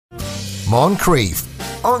Moncrief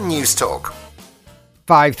on News Talk.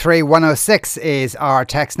 53106 is our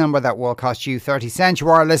text number that will cost you 30 cents. You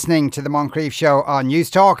are listening to the Moncrief Show on News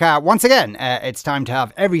Talk. Once again, it's time to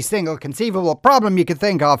have every single conceivable problem you could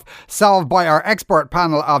think of solved by our expert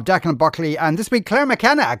panel of Declan Buckley and this week Claire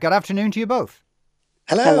McKenna. Good afternoon to you both.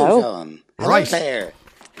 Hello. John. Right. Hello, Claire.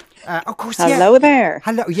 Of course, Hello there.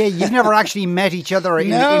 Hello. Yeah, you've never actually met each other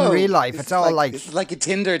in real life. It's all like it's like a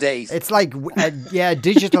Tinder date. It's like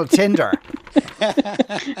digital Tinder.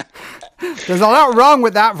 There's a lot wrong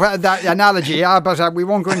with that analogy, but we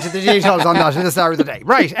won't go into the details on that at this hour of the day.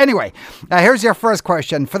 Right, anyway, here's your first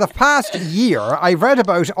question. For the past year, I've read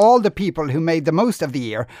about all the people who made the most of the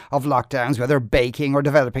year of lockdowns, whether baking or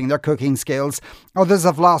developing their cooking skills. Others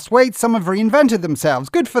have lost weight, some have reinvented themselves.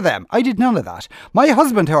 Good for them. I did none of that. My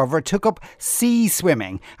husband, however, took up sea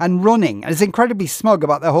swimming and running and is incredibly smug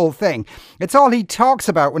about the whole thing. It's all he talks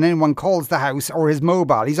about when anyone calls the house or his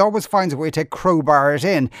mobile. He always finds a way to crowbar it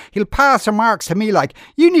in. He'll pass remarks to me like,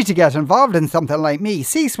 you need to get involved in something like me.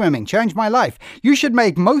 Sea swimming changed my life. You should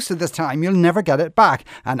make most of this time. You'll never get it back.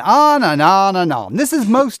 And on and on and on. This is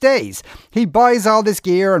most days. He buys all this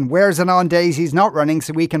gear and wears it on days he's not running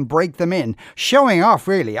so we can break them in. Showing off,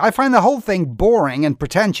 really. I find the whole thing boring and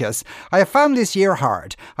pretentious. I have found this year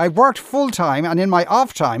hard. I've worked full time and in my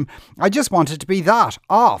off time, I just want it to be that,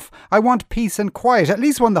 off. I want peace and quiet. At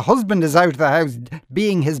least when the husband is out of the house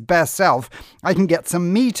being his best self, I can get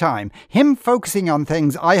some me time. Him focusing on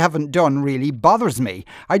things I haven't done really bothers me.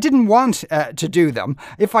 I didn't want to do them.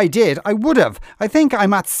 If I did, I would have. I think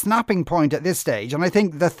I'm at snapping point at this stage, and I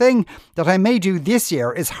think the thing that I may do this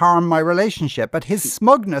year is harm my relationship, but his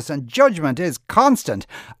smugness and judgment is constant.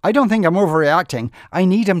 I don't think I'm overreacting. I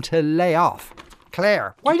need him to lay off.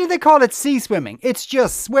 Claire, why do they call it sea swimming? It's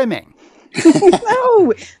just swimming.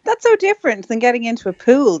 No, that's so different than getting into a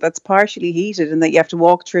pool that's partially heated and that you have to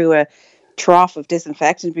walk through a trough of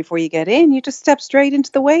disinfectant before you get in. You just step straight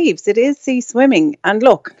into the waves. It is sea swimming. And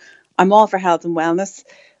look, I'm all for health and wellness,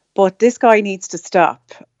 but this guy needs to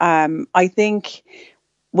stop. I think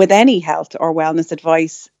with any health or wellness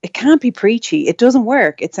advice, it can't be preachy. It doesn't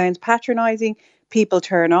work. It sounds patronizing. People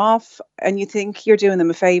turn off and you think you're doing them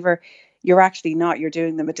a favor. You're actually not. You're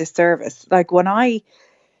doing them a disservice. Like when I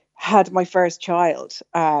had my first child,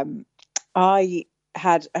 I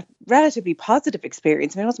had a relatively positive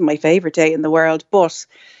experience. I mean, it wasn't my favorite day in the world, but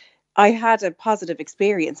I had a positive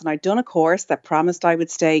experience and I'd done a course that promised I would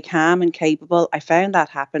stay calm and capable. I found that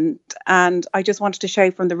happened. And I just wanted to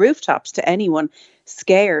shout from the rooftops to anyone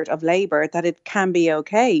scared of labour that it can be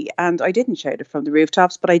okay. And I didn't shout it from the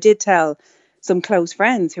rooftops, but I did tell some close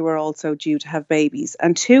friends who were also due to have babies.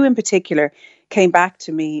 And two in particular came back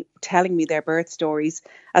to me telling me their birth stories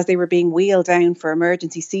as they were being wheeled down for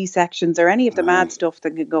emergency C-sections or any of the mad stuff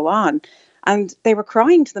that could go on. And they were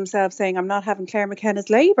crying to themselves saying, I'm not having Claire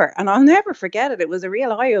McKenna's labour. And I'll never forget it. It was a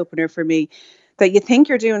real eye-opener for me that you think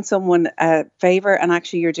you're doing someone a favour and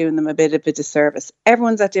actually you're doing them a bit of a disservice.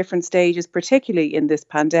 Everyone's at different stages, particularly in this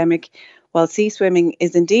pandemic. While sea swimming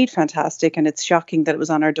is indeed fantastic and it's shocking that it was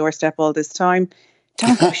on our doorstep all this time,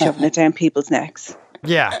 don't go shoving it down people's necks.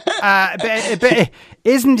 Yeah, but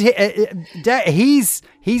isn't he?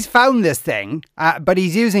 He's found this thing, but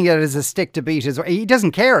he's using it as a stick to beat. He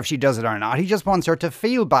doesn't care if she does it or not. He just wants her to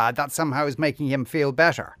feel bad. That somehow is making him feel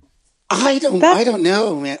better. I don't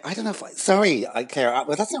know, man. I don't know if sorry, Claire.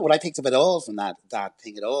 Well, that's not what I picked up at all from that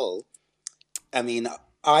thing at all. I mean,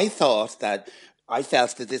 I felt that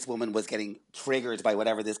this woman was getting triggered by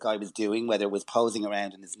whatever this guy was doing, whether it was posing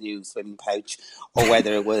around in his new swimming pouch or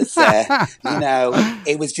whether it was,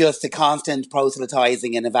 it was just a constant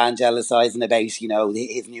proselytizing and evangelizing about,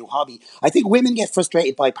 his new hobby. I think women get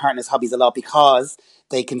frustrated by partners' hobbies a lot because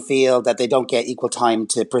they can feel that they don't get equal time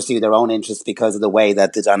to pursue their own interests because of the way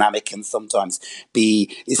that the dynamic can sometimes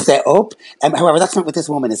be set up. However, that's not what this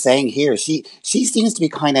woman is saying here. She seems to be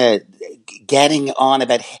kind of getting on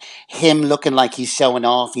about him looking like he's showing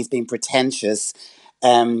off, he's being pretentious.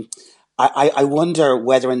 I wonder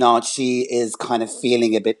whether or not she is kind of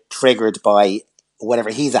feeling a bit triggered by whatever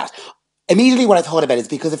he's at. Immediately what I thought about is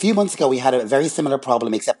because a few months ago we had a very similar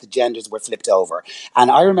problem except the genders were flipped over.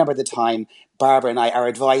 And I remember the time Barbara and I, our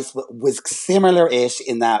advice was similar-ish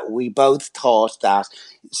in that we both thought that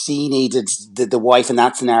she needed, the wife in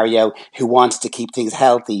that scenario who wanted to keep things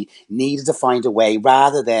healthy, needed to find a way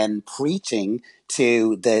rather than preaching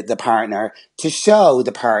to the partner, to show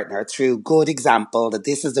the partner through good example that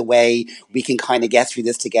this is the way we can kind of get through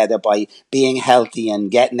this together by being healthy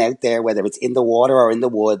and getting out there, whether it's in the water or in the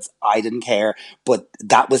woods. I didn't care, but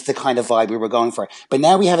that was the kind of vibe we were going for. But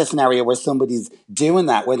now we have a scenario where somebody's doing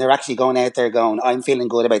that, when they're actually going out there going, I'm feeling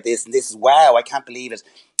good about this and this is, wow, I can't believe it.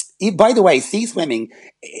 By the way, sea swimming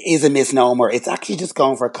is a misnomer. It's actually just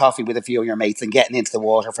going for a coffee with a few of your mates and getting into the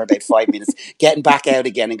water for about 5 minutes, getting back out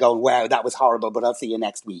again and going, wow, that was horrible, but I'll see you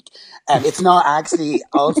next week. It's not actually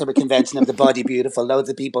also a convention of the body beautiful. Loads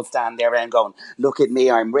of people stand there and going, look at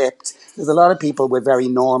me, I'm ripped. There's a lot of people with very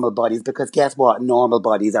normal bodies because guess what? Normal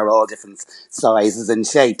bodies are all different sizes and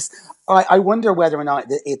shapes. I wonder whether or not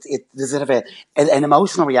there's sort of an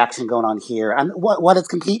emotional reaction going on here. And what is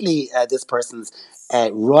completely this person's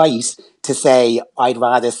right to say, I'd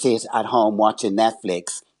rather sit at home watching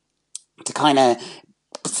Netflix, to kind of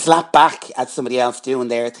slap back at somebody else doing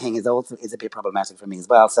their thing is a bit problematic for me as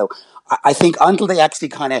well. So I think until they actually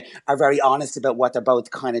kind of are very honest about what they're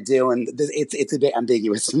both kind of doing, it's a bit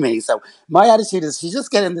ambiguous to me. So my attitude is, you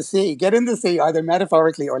just get in the sea, either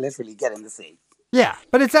metaphorically or literally get in the sea. Yeah,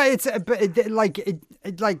 but it's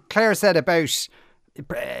like Claire said about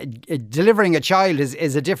delivering a child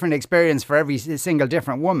is a different experience for every single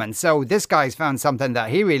different woman. So this guy's found something that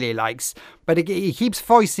he really likes, but he keeps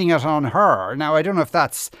foisting it on her. Now I don't know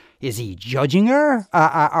if is he judging her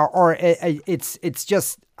or it's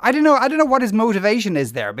just. I don't know what his motivation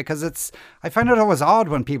is there, because I find it always odd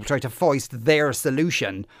when people try to foist their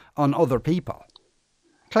solution on other people.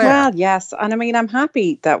 Claire. Well, yes. And I mean, I'm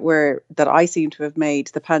happy that I seem to have made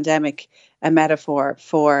the pandemic a metaphor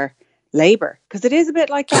for labour, because it is a bit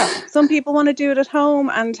like that. Some people want to do it at home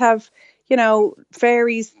and have,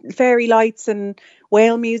 fairy lights and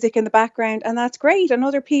whale music in the background, and that's great. And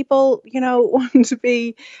other people, want to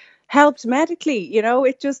be helped medically.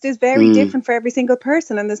 It just is very different for every single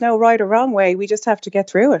person, and there's no right or wrong way. We just have to get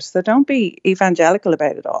through it. So don't be evangelical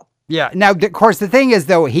about it all. Yeah. Now, of course, the thing is,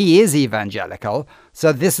 though, he is evangelical.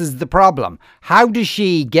 So this is the problem. How does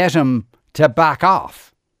she get him to back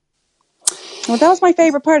off? Well, that was my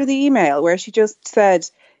favourite part of the email, where she just said,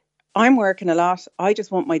 I'm working a lot. I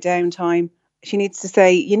just want my downtime. She needs to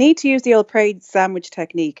say, you need to use the old praise sandwich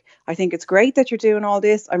technique. I think it's great that you're doing all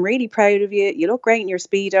this. I'm really proud of you. You look great in your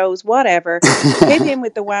Speedos, whatever. Hit him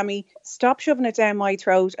with the whammy. Stop shoving it down my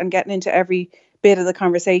throat and getting into every bit of the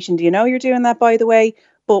conversation. Do you know you're doing that, by the way?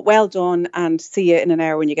 But well done, and see you in an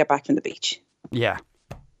hour when you get back from the beach. Yeah.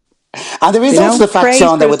 And there is also the fact,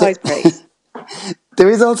 Sean, that praise. There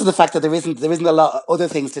is also the fact that there isn't a lot of other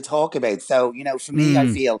things to talk about. So, for me, I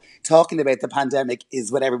feel talking about the pandemic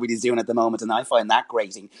is what everybody's doing at the moment, and I find that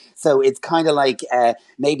grating. So it's kind of like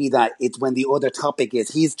maybe that it's when the other topic is,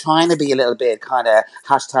 he's trying to be a little bit kind of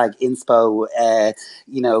hashtag inspo,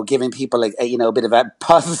 giving people a bit of a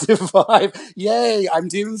positive vibe. Yay, I'm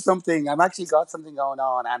doing something. I've actually got something going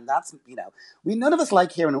on. And that's, none of us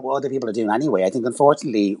like hearing what other people are doing anyway. I think,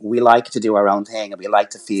 unfortunately, we like to do our own thing, and we like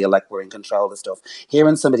to feel like we're in control of stuff.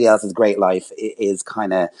 Hearing somebody else's great life is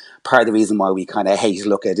kind of part of the reason why we kind of hate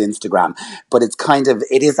look at Instagram. But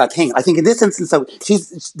it is that thing. I think in this instance, so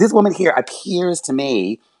this woman here appears to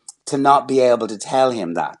me to not be able to tell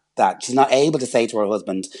him that she's not able to say to her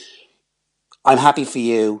husband, I'm happy for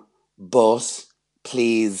you, but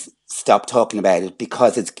please stop talking about it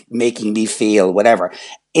because it's making me feel whatever.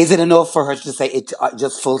 Is it enough for her to say it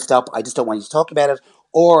just full stop? I just don't want you to talk about it.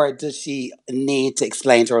 Or does she need to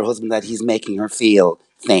explain to her husband that he's making her feel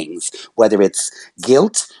things, whether it's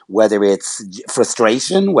guilt, whether it's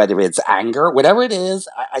frustration, whether it's anger, whatever it is?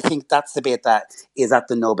 I think that's the bit that is at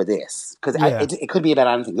the nub of this. Because it could be about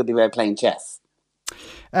anything. It could be about playing chess.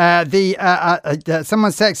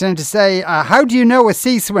 Someone's texting in to say, how do you know a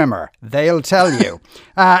sea swimmer? They'll tell you.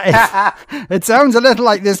 It sounds a little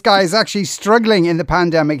like this guy is actually struggling in the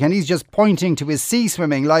pandemic, and he's just pointing to his sea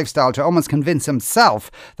swimming lifestyle to almost convince himself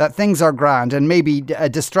that things are grand and maybe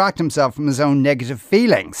distract himself from his own negative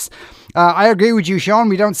feelings. I agree with you, Sean.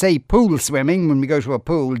 We don't say pool swimming when we go to a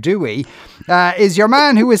pool, do we? Is your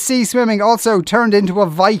man who is sea swimming also turned into a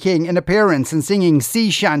Viking in appearance and singing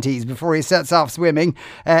sea shanties before he sets off swimming?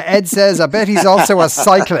 Ed says, I bet he's also a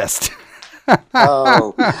cyclist.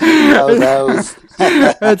 Those.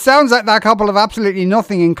 It sounds like that couple have absolutely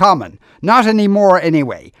nothing in common. Not anymore,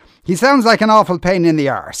 anyway. He sounds like an awful pain in the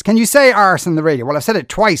arse. Can you say arse on the radio? Well, I've said it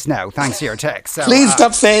twice now, thanks to your text. So, please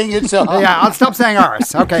stop saying it, Sean. Yeah, I'll stop saying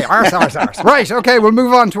arse. Okay, arse. Right, okay, we'll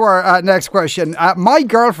move on to our next question. My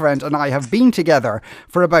girlfriend and I have been together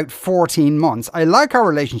for about 14 months. I like our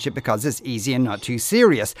relationship because it's easy and not too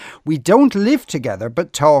serious. We don't live together,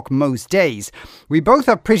 but talk most days. We both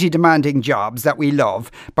have pretty demanding jobs that we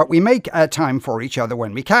love, but we make time for each other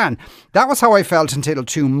when we can. That was how I felt until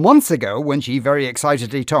 2 months ago when she very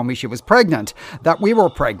excitedly told me me she was pregnant, that we were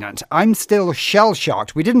pregnant. I'm still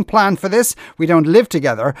shell-shocked. We didn't plan for this. We don't live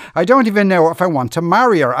together. I don't even know if I want to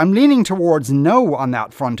marry her. I'm leaning towards no on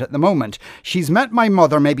that front at the moment. She's met my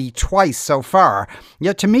mother maybe twice so far.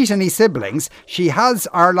 Yet to meet any siblings, she has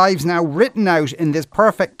our lives now written out in this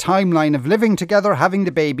perfect timeline of living together, having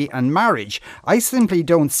the baby and marriage. I simply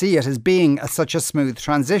don't see it as being such a smooth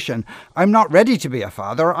transition. I'm not ready to be a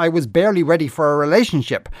father. I was barely ready for a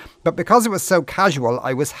relationship. But because it was so casual,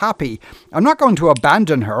 I was happy. I'm not going to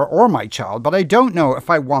abandon her or my child, but I don't know if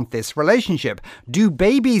I want this relationship. Do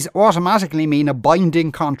babies automatically mean a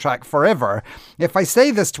binding contract forever? If I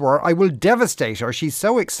say this to her, I will devastate her. She's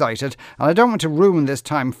so excited, and I don't want to ruin this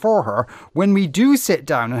time for her. When we do sit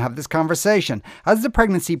down and have this conversation, as the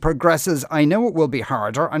pregnancy progresses, I know it will be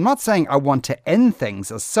harder. I'm not saying I want to end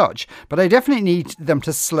things as such, but I definitely need them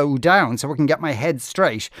to slow down so I can get my head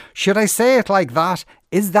straight. Should I say it like that?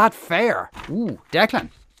 Is that fair? Ooh, Declan.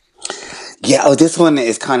 Yeah, this one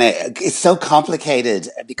is it's so complicated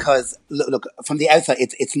because, look, from the outside,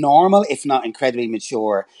 it's normal, if not incredibly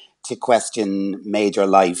mature, to question major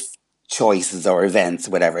life choices or events,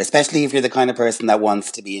 whatever, especially if you're the kind of person that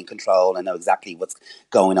wants to be in control and know exactly what's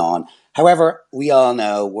going on. However, we all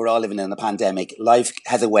know we're all living in a pandemic. Life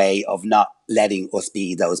has a way of not letting us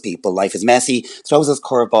be those people. Life is messy, throws us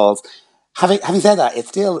curveballs. Having said that, it's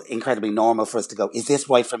still incredibly normal for us to go, is this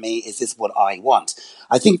right for me? Is this what I want?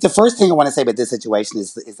 I think the first thing I want to say about this situation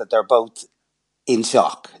is that they're both in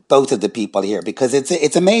shock, both of the people here, because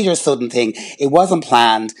it's a major sudden thing. It wasn't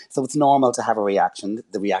planned, so it's normal to have a reaction.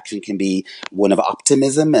 The reaction can be one of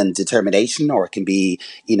optimism and determination, or it can be,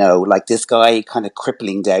 like this guy, kind of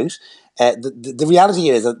crippling doubt. The reality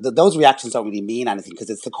is that those reactions don't really mean anything because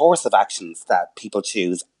it's the course of actions that people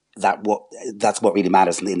choose that's what really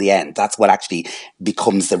matters in the end. That's what actually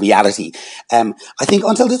becomes the reality. I think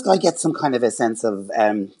until this guy gets some kind of a sense of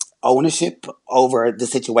ownership over the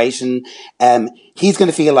situation, he's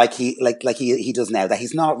going to feel like he does now, that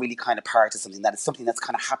he's not really kind of part of something, that it's something that's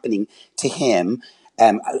kind of happening to him.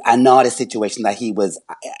 And not a situation that he was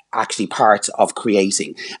actually part of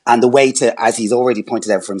creating. And the way to, as he's already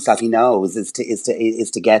pointed out for himself, he knows is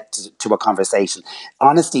to get to a conversation.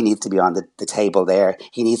 Honesty needs to be on the table there.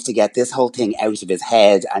 He needs to get this whole thing out of his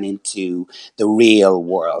head and into the real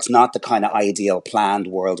world, not the kind of ideal planned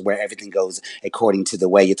world where everything goes according to the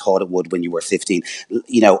way you thought it would when you were 15.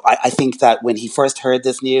 I think that when he first heard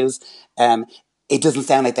this news, it doesn't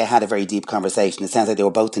sound like they had a very deep conversation. It sounds like they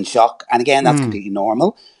were both in shock. And again, that's completely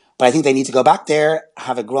normal. But I think they need to go back there,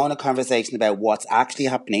 have a grown-up conversation about what's actually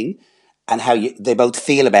happening and how they both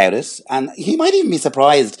feel about it. And he might even be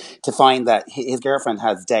surprised to find that his girlfriend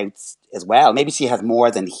has doubts as well. Maybe she has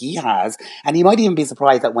more than he has. And he might even be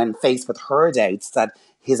surprised that when faced with her doubts, that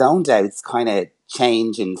his own doubts kind of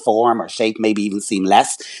change in form or shape, maybe even seem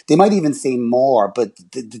less. They might even seem more. But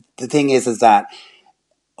the thing is that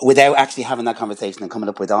without actually having that conversation and coming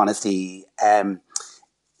up with honesty,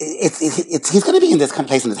 he's going to be in this kind of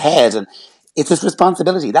place in his head, and it's his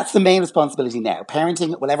responsibility. That's the main responsibility now.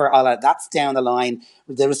 Parenting, whatever, all that, that's down the line.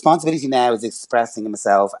 The responsibility now is expressing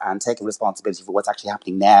himself and taking responsibility for what's actually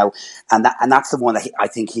happening now, and that's the one that I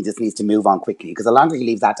think he just needs to move on quickly, because the longer he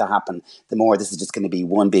leaves that to happen, the more this is just going to be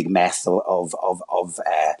one big mess of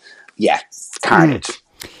carnage.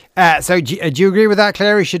 So do you agree with that,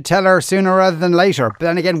 Claire? He should tell her sooner rather than later. But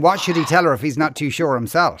then again, what should he tell her if he's not too sure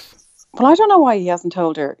himself? Well, I don't know why he hasn't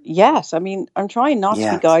told her yet. I mean, I'm trying not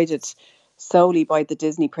to be guided solely by the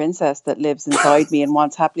Disney princess that lives inside me and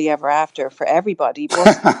wants happily ever after for everybody.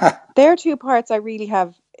 But there are two parts I really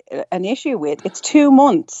have an issue with. It's 2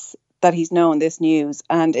 months that he's known this news.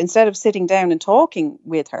 And instead of sitting down and talking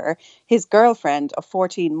with her, his girlfriend of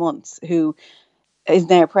 14 months, who is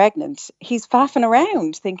now pregnant, he's faffing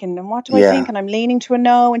around thinking, and what do I think? And I'm leaning to a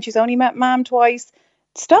no, and she's only met mom twice.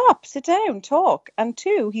 Stop, sit down, talk. And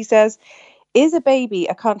 2, he says, is a baby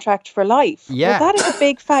a contract for life? Yeah. Well, that is a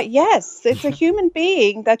big fat yes. It's a human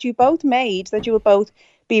being that you both made, that you will both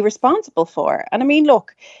be responsible for. And I mean,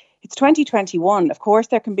 look, it's 2021. Of course,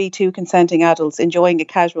 there can be 2 consenting adults enjoying a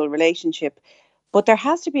casual relationship, but there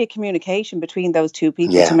has to be a communication between those 2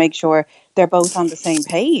 people to make sure they're both on the same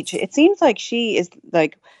page. It seems like she is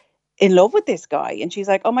like in love with this guy, and she's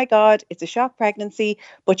like, oh my God, it's a shock pregnancy,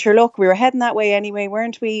 but sure, look, we were heading that way anyway,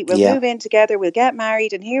 weren't we? We'll move in together, we'll get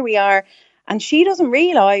married, and here we are. And she doesn't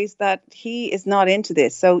realise that he is not into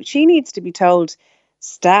this. So she needs to be told,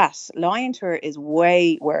 stat, lying to her is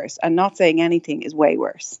way worse, and not saying anything is way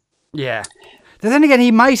worse. Yeah. But then again, he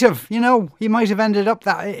might have ended up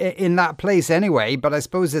in that place anyway, but I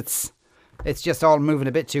suppose it's It's just all moving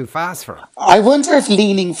a bit too fast for him. I wonder if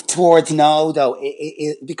leaning towards no, though,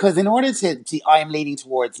 because in order to, I'm leaning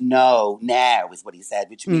towards no now is what he said,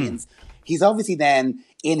 which means he's obviously then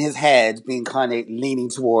in his head being kind of leaning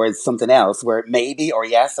towards something else where maybe or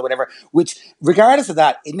yes or whatever, which regardless of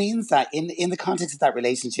that, it means that in the context of that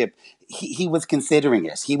relationship, he was considering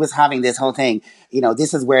it. He was having this whole thing,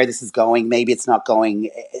 this is where this is going. Maybe it's not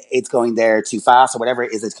going, it's going there too fast or whatever.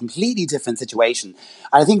 It is a completely different situation.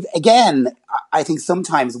 And I think, again,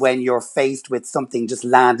 sometimes when you're faced with something just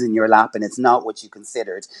landing in your lap and it's not what you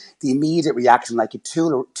considered, the immediate reaction like a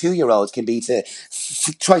two-year-old can be to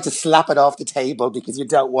try to slap it off the table because you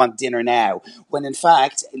don't want dinner now. When in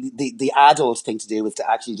fact, the adult thing to do is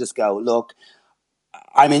to actually just go, look,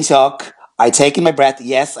 I'm in shock. I taken my breath.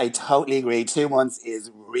 Yes, I totally agree. 2 months is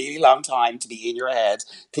a really long time to be in your head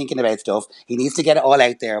thinking about stuff. He needs to get it all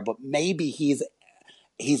out there, but maybe he's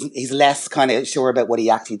less kind of sure about what he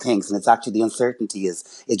actually thinks, and it's actually the uncertainty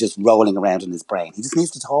is just rolling around in his brain. He just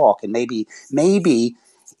needs to talk, and maybe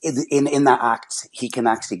in that act he can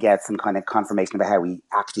actually get some kind of confirmation about how he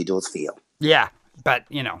actually does feel. Yeah. But,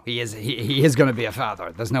 he is going to be a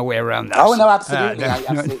father. There's no way around that. Oh, no, absolutely.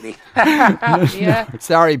 Absolutely. Yeah.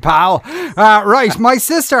 Sorry, pal. Right. My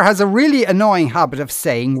sister has a really annoying habit of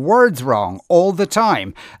saying words wrong all the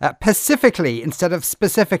time. Pacifically instead of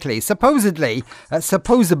specifically. Supposedly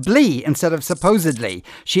instead of supposedly.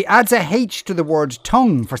 She adds a H to the word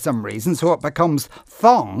tongue for some reason, so it becomes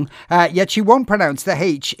thong. Yet she won't pronounce the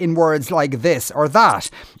H in words like this or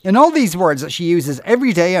that. In all these words that she uses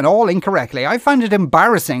every day and all incorrectly, I find it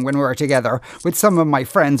embarrassing when we're together with some of my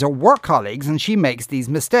friends or work colleagues and she makes these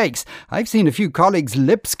mistakes. I've seen a few colleagues'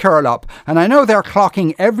 lips curl up and I know they're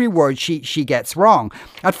clocking every word she gets wrong.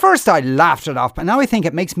 At first I laughed it off, but now I think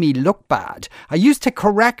it makes me look bad. I used to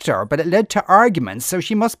correct her, but it led to arguments, so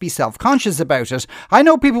she must be self-conscious about it. I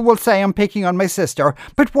know people will say I'm picking on my sister,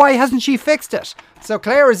 but why hasn't she fixed it? So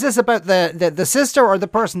Claire, is this about the sister or the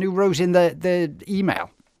person who wrote in the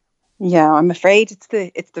email? Yeah, I'm afraid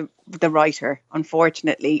it's the writer,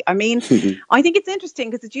 unfortunately. I mean, I think it's interesting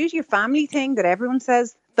because it's usually a family thing that everyone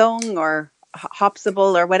says thong or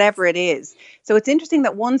hopsible or whatever it is. So it's interesting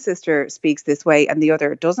that one sister speaks this way and the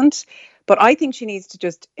other doesn't. But I think she needs to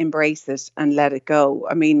just embrace it and let it go.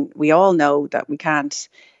 I mean, we all know that we can't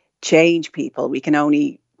change people. We can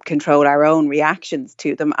only control our own reactions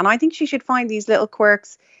to them. And I think she should find these little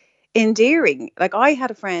quirks endearing. Like, I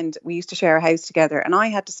had a friend, we used to share a house together, and I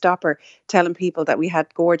had to stop her telling people that we had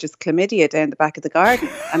gorgeous chlamydia down the back of the garden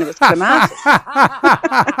and it was clematis.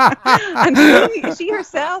 And she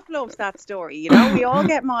herself loves that story. We all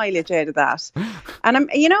get mileage out of that. And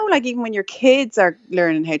like even when your kids are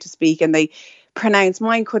learning how to speak and they pronounce,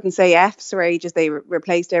 mine couldn't say F's for ages, they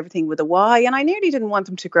replaced everything with a Y, and I nearly didn't want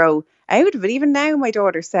them to grow out of it. Even now my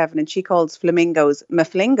daughter's 7 and she calls flamingos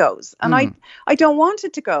maflingos, and I don't want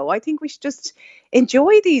it to go. I think we should just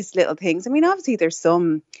enjoy these little things. I mean, obviously there's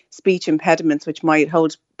some speech impediments which might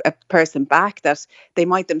hold a person back that they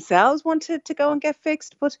might themselves want to go and get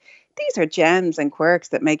fixed, but these are gems and quirks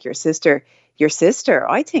that make your sister your sister.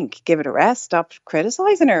 I think give it a rest, stop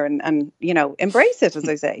criticizing her and embrace it, as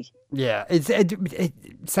I say. Yeah, it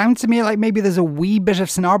sounds to me like maybe there's a wee bit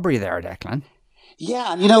of snobbery there, Declan.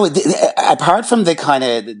 Yeah, and apart from the kind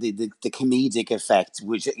of the comedic effect,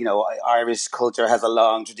 which Irish culture has a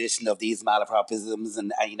long tradition of these malapropisms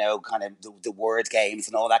and kind of the word games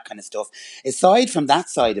and all that kind of stuff. Aside from that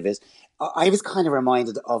side of it, I was kind of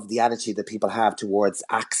reminded of the attitude that people have towards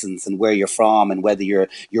accents and where you're from and whether your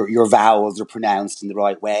vowels are pronounced in the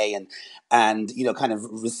right way and kind of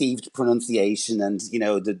received pronunciation and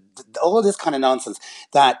all this kind of nonsense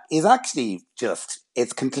that is actually just.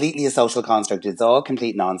 It's completely a social construct. It's all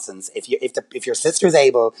complete nonsense. If your sister is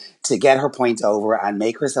able to get her point over and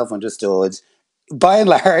make herself understood, by and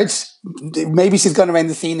large, maybe she's gone around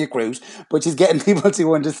the scenic route, but she's getting people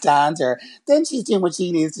to understand her. Then she's doing what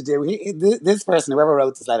she needs to do. This person, whoever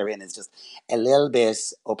wrote this letter in, is just a little bit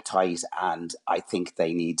uptight, and I think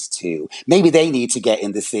they need to get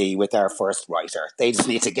in the sea with our first writer. They just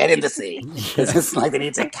need to get in the sea. It's just like they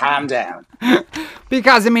need to calm down.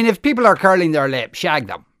 Because, I mean, if people are curling their lip, shag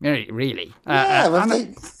them, really. I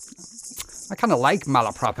kind of like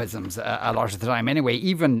malapropisms a lot of the time anyway,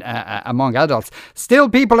 even among adults. Still,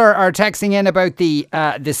 people are texting in about the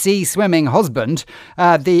sea swimming husband.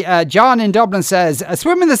 John in Dublin says, a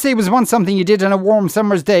swim in the sea was once something you did on a warm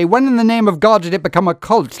summer's day. When in the name of God did it become a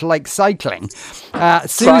cult like cycling?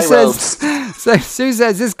 Sue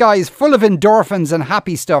says, this guy is full of endorphins and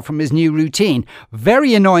happy stuff from his new routine.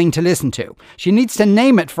 Very annoying to listen to. She needs to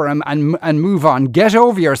name it for him and move on. Get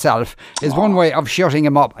over yourself is one way of shutting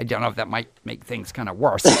him up. I don't know if that might make things kind of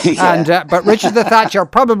worse. But Richard the Thatcher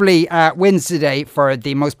probably wins today for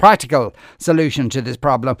the most practical solution to this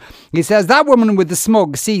problem. He says that woman with the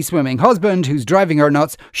smug sea swimming husband who's driving her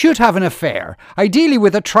nuts should have an affair, ideally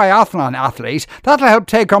with a triathlon athlete. That'll help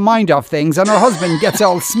take her mind off things, and her husband gets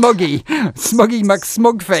all smuggy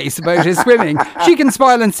McSmugface about his swimming. She can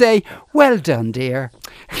smile and say, "Well done, dear."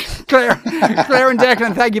 Claire and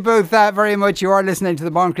Declan, thank you both very much. You are listening to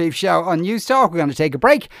the Moncrief Show on News Talk. We're going to take a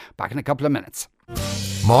break. Back in a couple of minutes.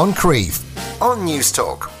 Moncrief on News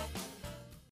Talk.